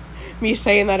 Me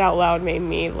saying that out loud made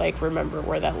me, like, remember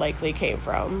where that likely came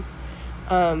from.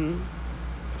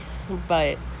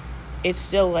 But it's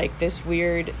still, like, this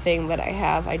weird thing that I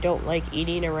have. I don't like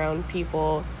eating around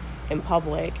people in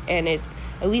public, and at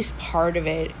least part of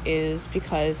it is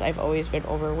because I've always been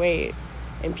overweight,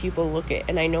 and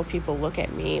I know people look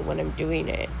at me when I'm doing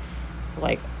it,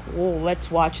 like, well, let's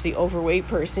watch the overweight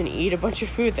person eat a bunch of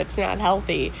food that's not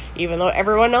healthy, even though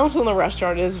everyone else in the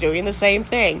restaurant is doing the same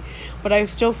thing. But I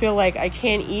still feel like I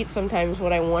can't eat sometimes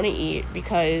what I want to eat,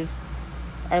 because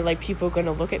are, like, people going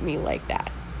to look at me like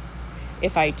that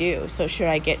if I do? So should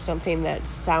I get something that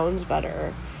sounds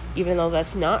better, even though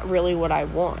that's not really what I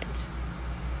want?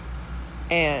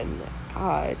 And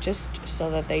just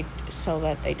so that they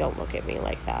don't look at me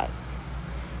like that.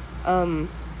 And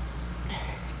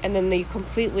then the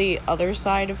completely other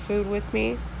side of food with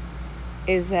me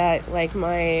is that, like,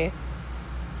 I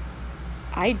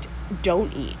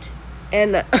don't eat.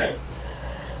 And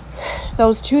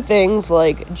those two things,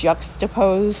 like,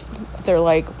 juxtapose. They're,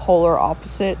 like, polar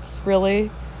opposites,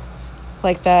 really.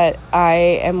 Like, that I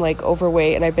am, like,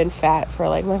 overweight and I've been fat for,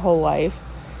 like, my whole life.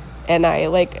 And I,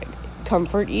 like,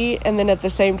 comfort eat, and then at the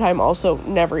same time also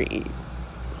never eat.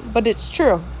 But it's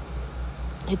true.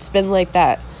 It's been like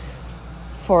that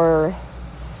for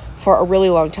a really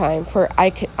long time.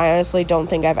 I honestly don't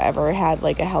think I've ever had,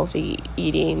 like, a healthy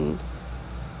eating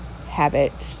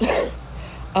habits.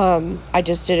 I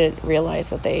just didn't realize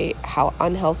that how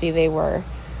unhealthy they were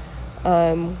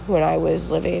when I was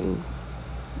living,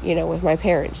 with my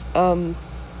parents. But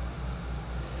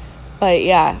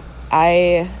yeah,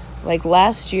 like,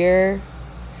 last year,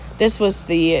 this was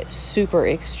the super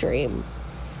extreme.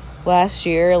 Last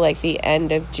year, like, the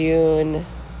end of June,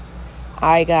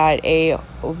 I got a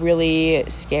really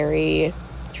scary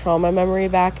trauma memory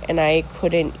back, and I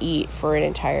couldn't eat for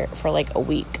like a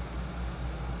week.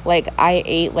 Like, I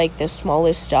ate, like, the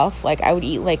smallest stuff. Like, I would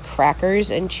eat, like, crackers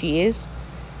and cheese.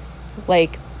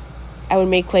 Like, I would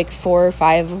make, like, 4 or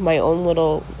 5 of my own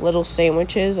little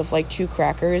sandwiches of, like, 2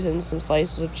 crackers and some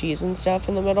slices of cheese and stuff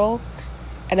in the middle.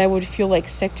 And I would feel, like,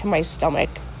 sick to my stomach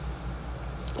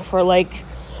for, like,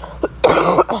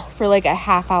 a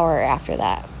half hour after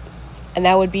that. And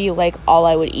that would be, like, all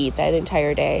I would eat that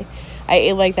entire day. I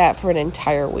ate like that for an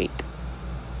entire week.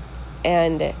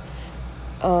 And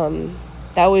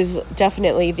that was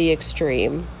definitely the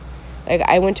extreme. Like,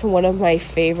 I went to one of my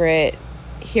favorite...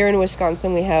 Here in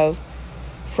Wisconsin, we have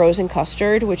frozen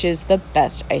custard, which is the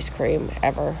best ice cream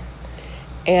ever.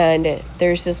 And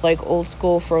there's this, like, old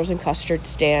school frozen custard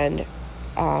stand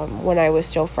when I was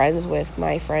still friends with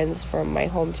my friends from my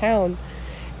hometown.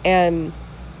 And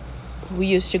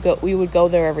we would go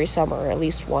there every summer, at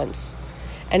least once.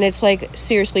 And it's, like,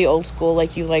 seriously old school.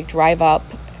 Like, you, like, drive up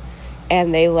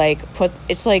and they, like,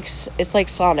 it's like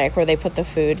Sonic, where they put the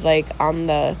food, like, on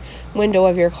the window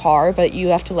of your car, but you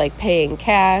have to, like, pay in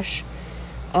cash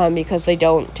because they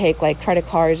don't take, like, credit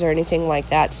cards or anything like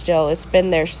that. Still, it's been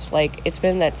there, like, it's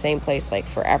been that same place, like,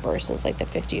 forever, since, like, the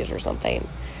 50s or something.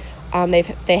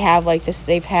 They have, like, this,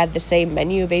 they've had the same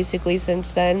menu basically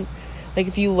since then. Like,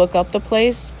 if you look up the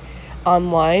place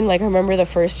online, like, I remember the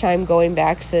first time going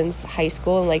back since high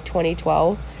school in, like,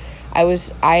 2012.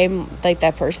 I'm like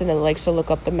that person that likes to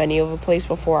look up the menu of a place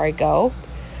before I go.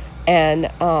 And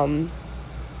I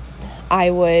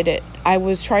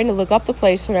was trying to look up the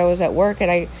place when I was at work,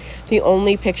 and the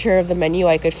only picture of the menu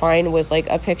I could find was, like,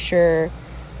 a picture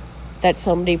that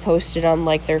somebody posted on,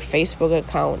 like, their Facebook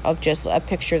account of just a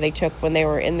picture they took when they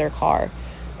were in their car.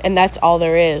 And that's all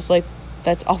there is. Like,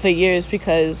 that's all they use,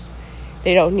 because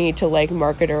they don't need to, like,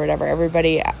 market or whatever.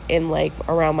 Everybody in, like,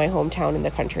 around my hometown in the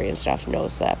country and stuff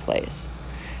knows that place.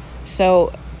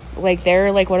 So, like,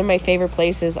 they're, like, one of my favorite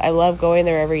places. I love going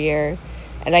there every year.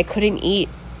 And I couldn't eat,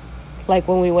 like,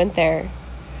 when we went there.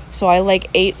 So I, like,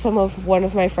 ate some of one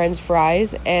of my friend's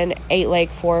fries and ate,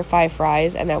 like, 4 or 5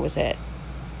 fries, and that was it.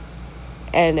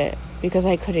 And because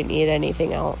I couldn't eat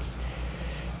anything else.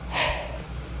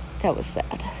 That was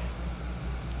sad.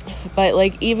 But,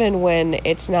 like, even when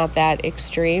it's not that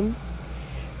extreme,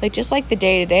 like, just, like, the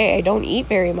day-to-day, I don't eat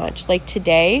very much. Like,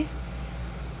 today's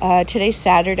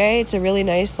Saturday. It's a really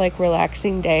nice, like,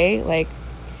 relaxing day. Like,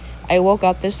 I woke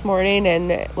up this morning,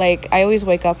 and, like, I always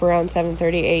wake up around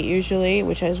 7:38 usually,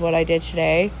 which is what I did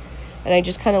today. And I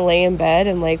just kind of lay in bed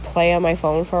and, like, play on my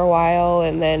phone for a while.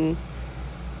 And then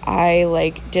I,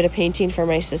 like, did a painting for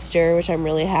my sister, which I'm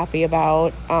really happy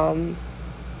about.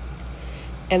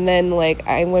 And then, like,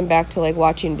 I went back to, like,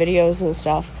 watching videos and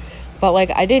stuff. But,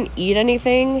 like, I didn't eat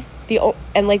anything. The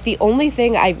only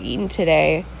thing I've eaten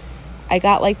today, I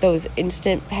got, like, those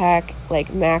instant pack,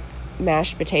 like,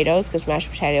 mashed potatoes. Because mashed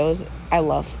potatoes, I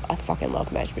fucking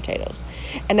love mashed potatoes.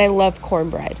 And I love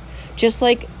cornbread. Just,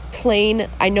 like, plain,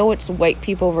 I know it's white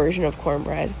people version of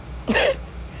cornbread.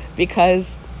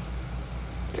 Because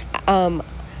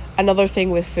another thing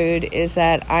with food is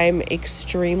that I'm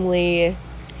extremely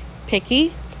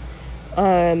picky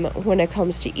when it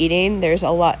comes to eating. There's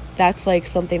a lot, that's, like,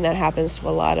 something that happens to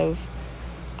a lot of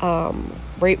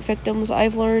rape victims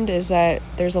I've learned is that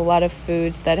there's a lot of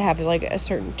foods that have like a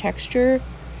certain texture,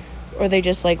 or they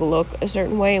just like look a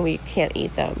certain way, and we can't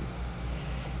eat them.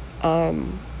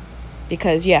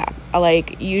 Because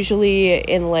like usually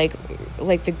in like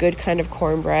the good kind of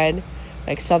cornbread,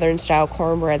 like Southern style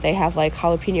cornbread, they have like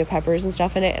jalapeno peppers and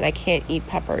stuff in it, and I can't eat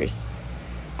peppers.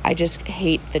 I just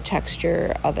hate the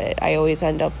texture of it. I always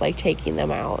end up like taking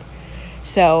them out.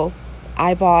 So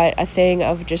I bought a thing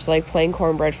of just like plain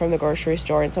cornbread from the grocery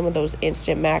store and some of those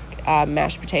instant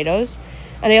mashed potatoes.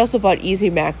 And I also bought Easy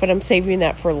Mac, but I'm saving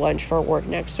that for lunch for work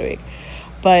next week.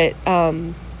 But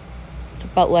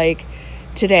like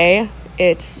today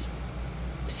it's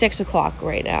 6:00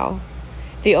 right now.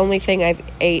 The only thing I've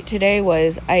ate today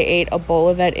was I ate a bowl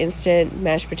of that instant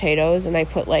mashed potatoes, and I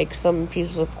put like some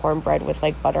pieces of cornbread with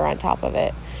like butter on top of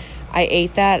it. I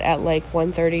ate that at like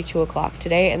 1:30, 2:00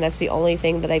 today, and that's the only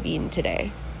thing that I've eaten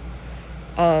today.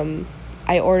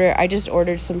 I just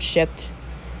ordered some Shipt,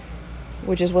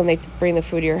 which is when they bring the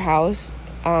food to your house.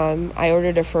 I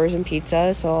ordered a frozen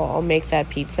pizza, so I'll make that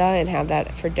pizza and have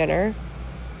that for dinner.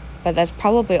 But that's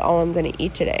probably all I'm going to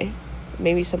eat today.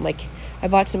 Maybe some like, I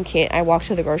bought some I walked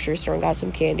to the grocery store and got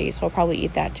some candy, so I'll probably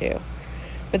eat that too.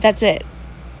 But that's it.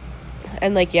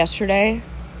 And like yesterday,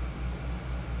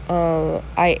 I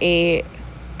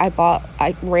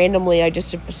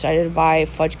just decided to buy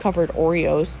fudge covered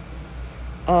Oreos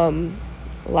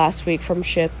last week from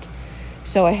Shipt.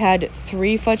 So I had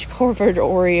 3 fudge covered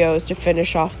Oreos to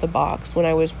finish off the box when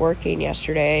I was working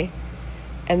yesterday.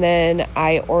 And then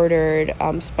I ordered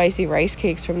spicy rice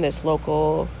cakes from this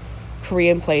local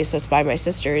Korean place that's by my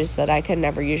sister's that I can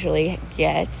never usually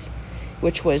get,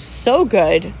 which was so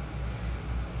good.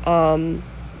 And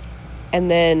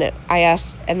then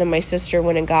my sister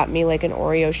went and got me like an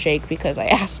Oreo shake because I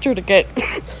asked her to get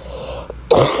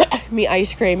me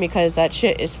ice cream because that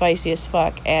shit is spicy as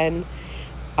fuck. And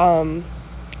I'm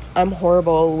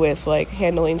horrible with like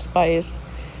handling spice.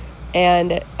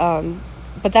 And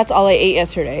but that's all I ate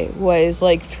yesterday was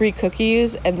like 3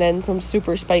 cookies and then some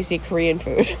super spicy Korean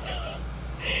food.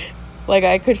 Like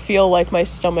I could feel like my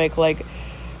stomach like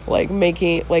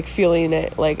making like feeling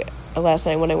it like last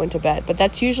night when I went to bed. But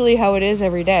that's usually how it is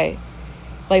every day.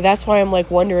 Like that's why I'm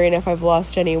like wondering if I've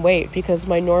lost any weight, because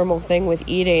my normal thing with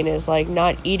eating is like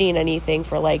not eating anything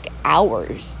for like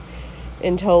hours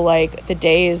until like the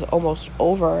day is almost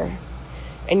over.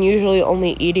 And usually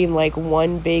only eating like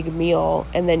one big meal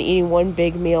and then eating one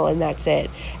big meal and that's it.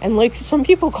 And like some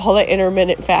people call it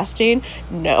intermittent fasting.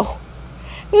 No,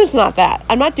 it's not that.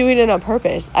 I'm not doing it on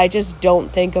purpose. I just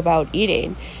don't think about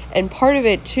eating. And part of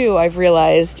it too, I've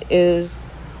realized, is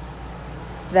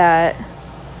that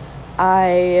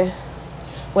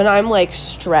when I'm like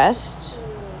stressed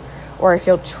or I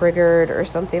feel triggered or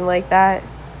something like that,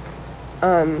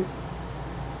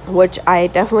 which I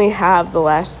definitely have the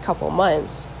last couple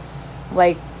months,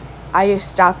 like I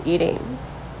stop eating.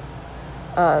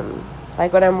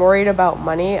 Like when I'm worried about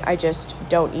money, I just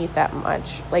don't eat that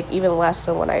much, like even less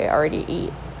than what I already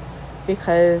eat,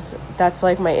 because that's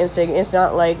like my instinct. It's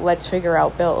not like let's figure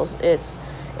out bills. It's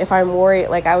if I'm worried,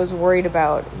 like I was worried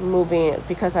about moving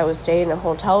because I was staying in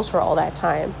hotels for all that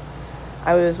time.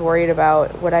 I was worried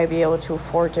about would I be able to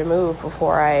afford to move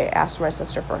before I asked my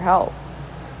sister for help.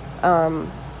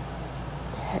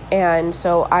 And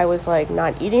so I was like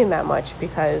not eating that much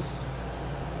because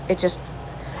it just,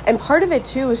 and part of it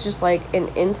too is just like an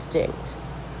instinct.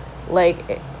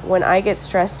 Like when I get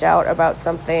stressed out about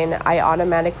something, I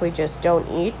automatically just don't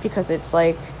eat because it's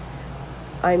like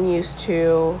I'm used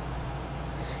to,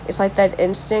 it's like that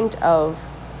instinct of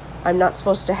I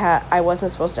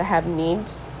wasn't supposed to have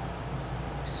needs.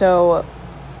 So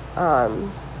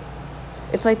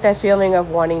it's like that feeling of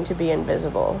wanting to be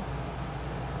invisible.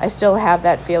 I still have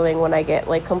that feeling when I get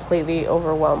like completely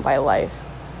overwhelmed by life.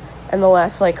 And the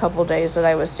last like couple days that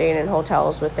I was staying in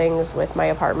hotels with things with my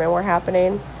apartment were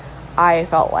happening, I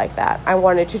felt like that. I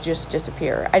wanted to just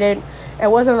disappear. It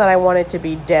wasn't that I wanted to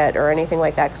be dead or anything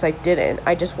like that, because I didn't.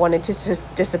 I just wanted to just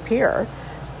disappear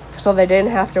so they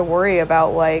didn't have to worry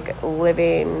about like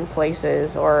living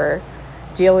places or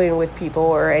dealing with people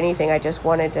or anything. I just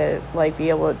wanted to like be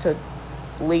able to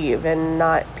leave and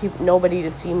nobody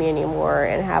to see me anymore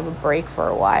and have a break for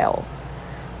a while,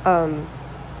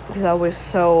 because I was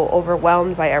so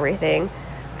overwhelmed by everything.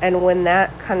 And when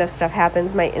that kind of stuff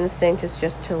happens, my instinct is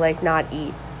just to like not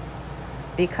eat,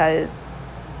 because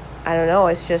I don't know,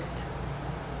 it's just,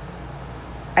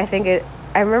 I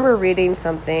remember reading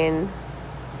something,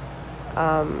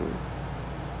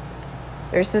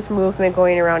 there's this movement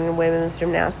going around in women's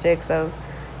gymnastics of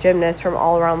gymnasts from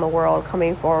all around the world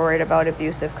coming forward about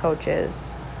abusive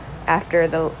coaches after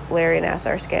the Larry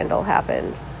Nassar scandal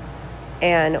happened.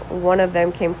 And one of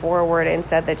them came forward and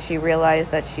said that she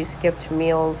realized that she skipped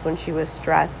meals when she was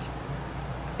stressed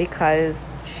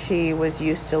because she was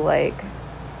used to, like,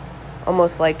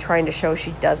 almost like trying to show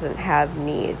she doesn't have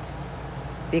needs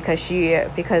because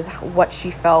what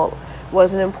she felt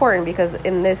wasn't important. Because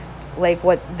in this, like,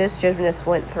 what this gymnast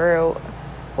went through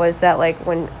was that, like,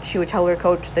 when she would tell her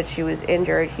coach that she was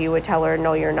injured, he would tell her,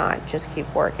 no, you're not, just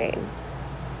keep working.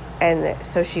 And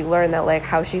so she learned that, like,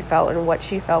 how she felt and what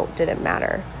she felt didn't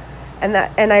matter. And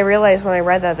I realized when I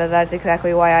read that that's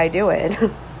exactly why I do it.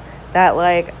 That,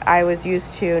 like, I was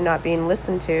used to not being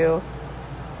listened to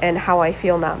and how I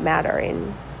feel not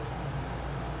mattering.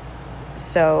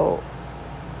 So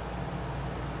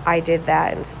I did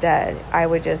that instead. I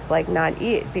would just, like, not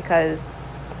eat because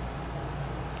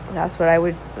that's what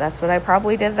I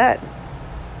probably did then.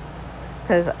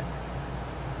 Because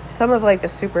some of, like, the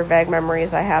super vague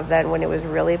memories I have then when it was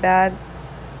really bad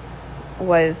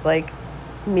was, like,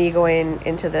 me going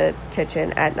into the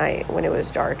kitchen at night when it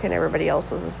was dark and everybody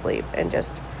else was asleep and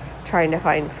just trying to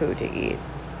find food to eat.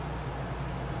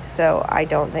 So I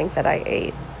don't think that I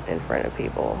ate in front of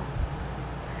people,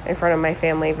 in front of my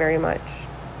family very much,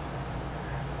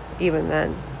 even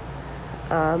then.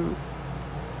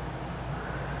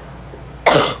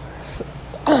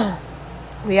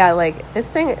 Yeah, like,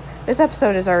 this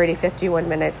episode is already 51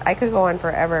 minutes. I could go on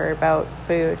forever about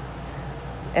food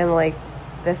and, like,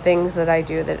 the things that I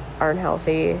do that aren't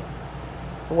healthy.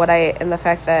 And the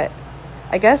fact that,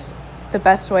 I guess the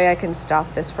best way I can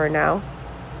stop this for now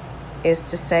is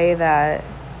to say that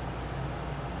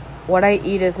what I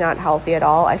eat is not healthy at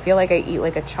all. I feel like I eat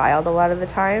like a child a lot of the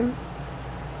time.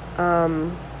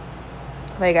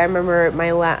 Like, I remember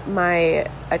my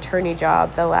attorney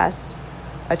job, the last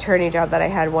attorney job that I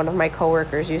had, one of my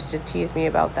coworkers used to tease me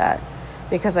about that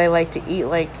because I like to eat,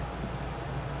 like,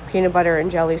 peanut butter and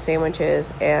jelly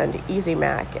sandwiches and Easy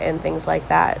Mac and things like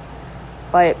that.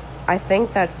 But I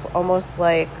think that's almost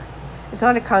like, it's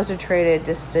not a concentrated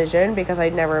decision because I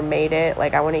never made it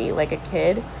like I want to eat like a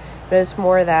kid, but it's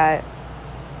more that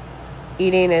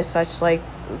eating is such, like,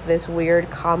 this weird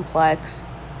complex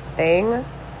thing.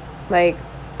 Like,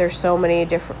 there's so many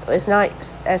different, it's not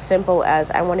as simple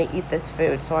as I want to eat this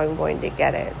food so I'm going to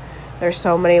get it. There's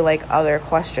so many, like, other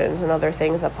questions and other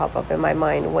things that pop up in my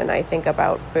mind when I think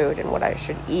about food and what I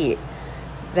should eat,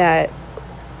 that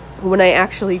when I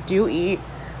actually do eat,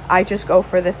 I just go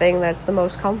for the thing that's the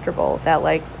most comfortable, that,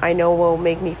 like, I know will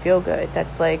make me feel good.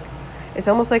 That's, like, it's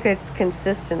almost like it's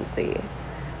consistency.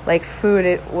 Like, food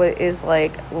is,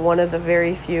 like, one of the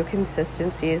very few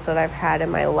consistencies that I've had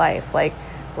in my life. Like,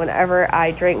 whenever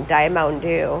I drink Diet Mountain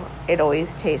Dew, it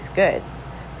always tastes good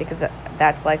because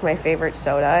that's, like, my favorite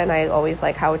soda, and I always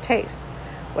like how it tastes.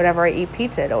 Whenever I eat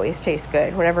pizza, it always tastes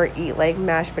good. Whenever I eat, like,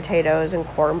 mashed potatoes and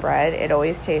cornbread, it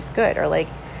always tastes good. Or, like,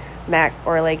 Mac,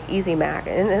 or, like, Easy Mac.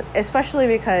 And especially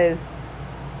because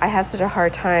I have such a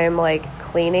hard time, like,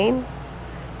 cleaning,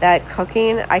 that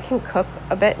cooking, I can cook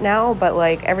a bit now, but,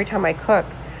 like, every time I cook,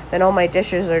 then all my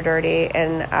dishes are dirty,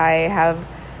 and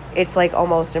it's, like,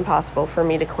 almost impossible for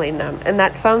me to clean them. And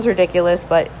that sounds ridiculous,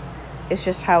 but it's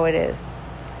just how it is.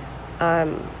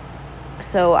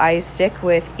 So I stick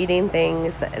with eating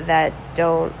things that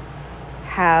don't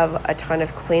have a ton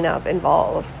of cleanup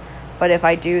involved. But if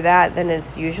I do that, then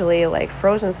it's usually, like,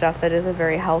 frozen stuff that isn't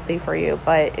very healthy for you.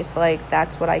 But it's, like,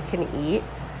 that's what I can eat.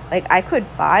 Like, I could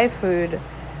buy food,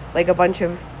 like, a bunch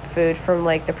of food from,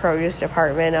 like, the produce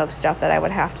department of stuff that I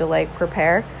would have to, like,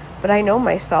 prepare. But I know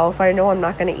myself. I know I'm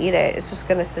not going to eat it. It's just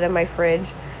going to sit in my fridge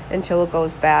until it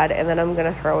goes bad, and then I'm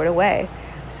going to throw it away.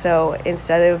 So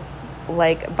instead of,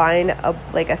 like, buying a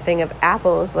thing of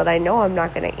apples that I know I'm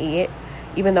not going to eat,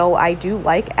 even though I do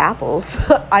like apples,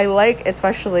 I like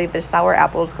especially the sour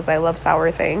apples because I love sour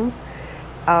things.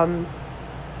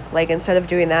 Like, instead of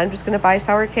doing that, I'm just going to buy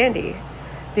sour candy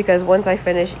because once I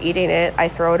finish eating it, I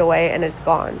throw it away and it's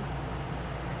gone.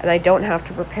 And I don't have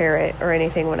to prepare it or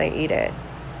anything when I eat it.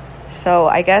 So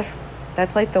I guess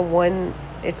that's, like, the one,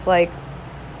 it's like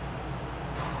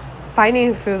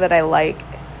finding food that I like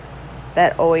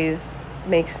that always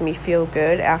makes me feel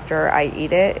good after I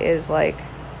eat it is like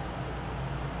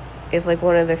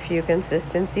one of the few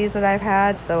consistencies that I've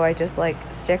had. So I just, like,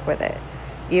 stick with it,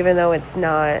 even though it's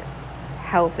not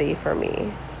healthy for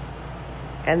me.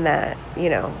 And that, you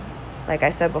know, like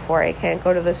I said before, I can't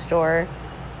go to the store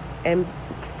and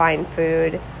find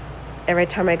food. Every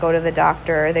time I go to the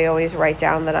doctor, they always write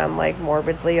down that I'm, like,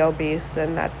 morbidly obese,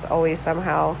 and that's always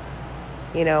somehow,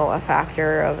 you know, a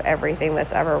factor of everything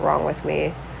that's ever wrong with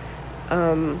me.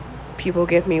 People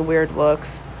give me weird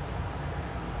looks.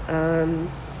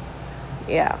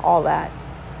 yeah, all that.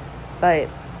 But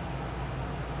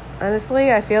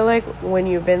honestly, I feel like when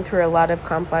you've been through a lot of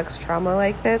complex trauma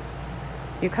like this,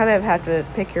 you kind of have to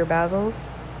pick your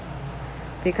battles.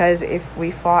 Because if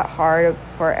we fought hard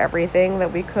for everything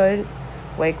that we could,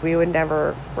 like, we would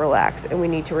never relax. And we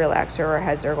need to relax or our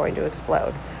heads are going to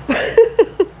explode.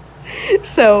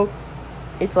 So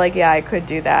it's like, yeah, I could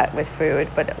do that with food.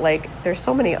 But, like, there's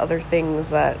so many other things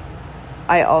that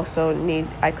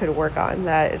I could work on,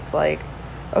 that it's like,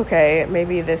 okay,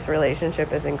 maybe this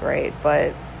relationship isn't great,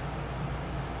 but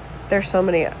there's so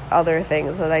many other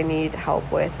things that I need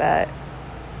help with that,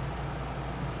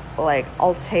 like,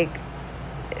 I'll take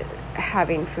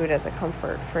having food as a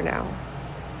comfort for now,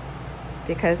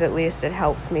 because at least it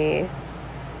helps me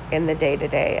in the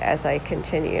day-to-day as I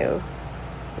continue,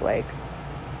 like,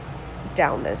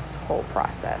 down this whole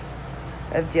process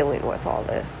of dealing with all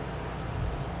this.